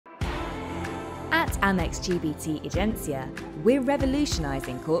At Amex GBT Egencia, we're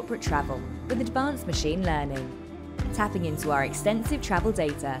revolutionizing corporate travel with advanced machine learning, tapping into our extensive travel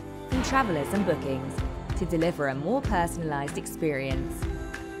data from travelers and bookings to deliver a more personalized experience,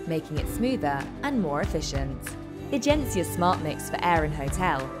 making it smoother and more efficient. Egencia's Smart Mix for air and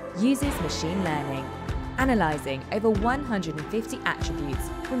hotel uses machine learning, analyzing over 150 attributes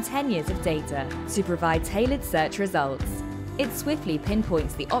from 10 years of data to provide tailored search results. It swiftly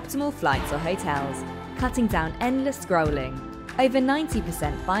pinpoints the optimal flights or hotels, cutting down endless scrolling. Over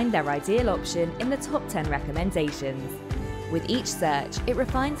 90% find their ideal option in the top 10 recommendations. With each search, it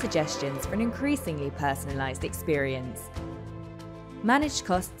refines suggestions for an increasingly personalized experience. Managed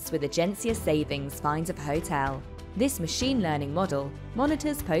costs with Egencia Savings finds of a hotel. This machine learning model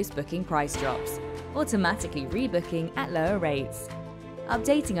monitors post-booking price drops, automatically rebooking at lower rates,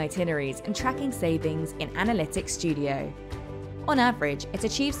 updating itineraries and tracking savings in Analytics Studio. On average, it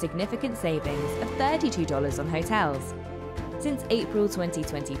achieves significant savings of $32 on hotels. Since April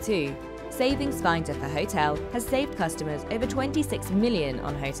 2022, Savings Finder for Hotel has saved customers over $26 million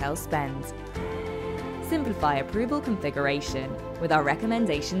on hotel spend. Simplify approval configuration with our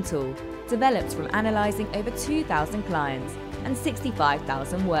recommendation tool, developed from analyzing over 2,000 clients and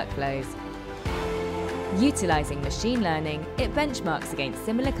 65,000 workflows. Utilizing machine learning, it benchmarks against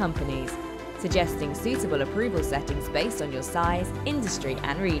similar companies, suggesting suitable approval settings based on your size, industry,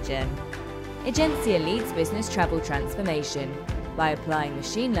 and region. Egencia leads business travel transformation by applying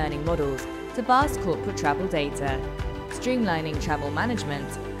machine learning models to vast corporate travel data, streamlining travel management,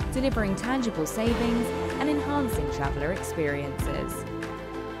 delivering tangible savings, and enhancing traveler experiences.